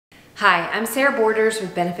Hi, I'm Sarah Borders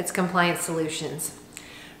with Benefits Compliance Solutions.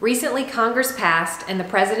 Recently, Congress passed and the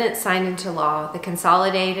President signed into law the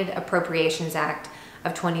Consolidated Appropriations Act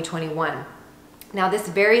of 2021. Now, this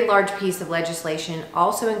very large piece of legislation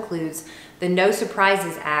also includes the No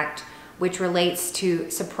Surprises Act, which relates to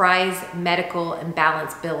surprise medical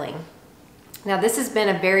imbalance billing. Now, this has been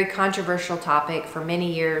a very controversial topic for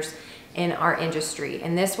many years in our industry,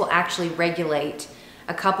 and this will actually regulate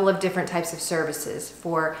a couple of different types of services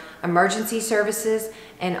for emergency services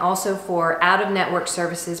and also for out-of-network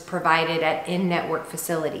services provided at in-network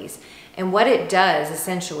facilities. And what it does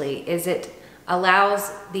essentially is it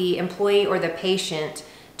allows the employee or the patient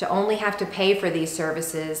to only have to pay for these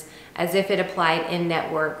services as if it applied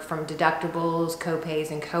in-network from deductibles,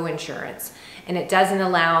 copays, and co-insurance. And it doesn't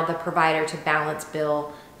allow the provider to balance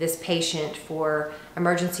bill this patient for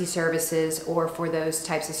emergency services or for those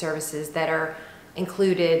types of services that are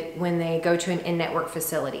included when they go to an in-network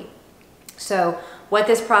facility. So what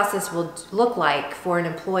this process will look like for an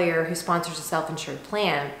employer who sponsors a self-insured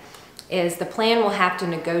plan is the plan will have to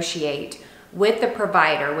negotiate with the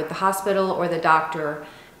provider, with the hospital or the doctor,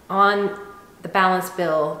 on the balance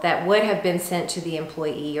bill that would have been sent to the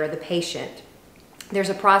employee or the patient. There's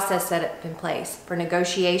a process set up in place for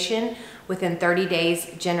negotiation within 30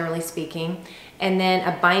 days, generally speaking, and then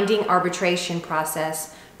a binding arbitration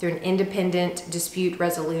process through an independent dispute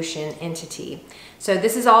resolution entity. So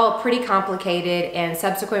this is all pretty complicated, and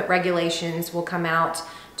subsequent regulations will come out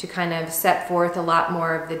to kind of set forth a lot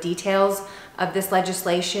more of the details of this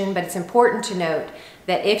legislation. But it's important to note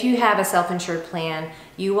that if you have a self-insured plan,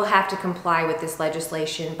 you will have to comply with this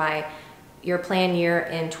legislation by your plan year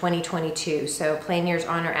in 2022. So plan years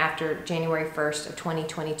on or after January 1st of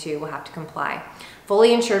 2022 will have to comply.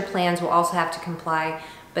 Fully insured plans will also have to comply,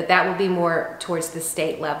 but that will be more towards the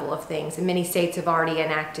state level of things. And many states have already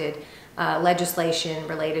enacted legislation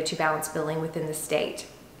related to balance billing within the state.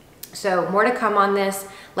 So more to come on this.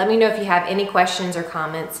 Let me know if you have any questions or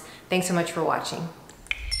comments. Thanks so much for watching.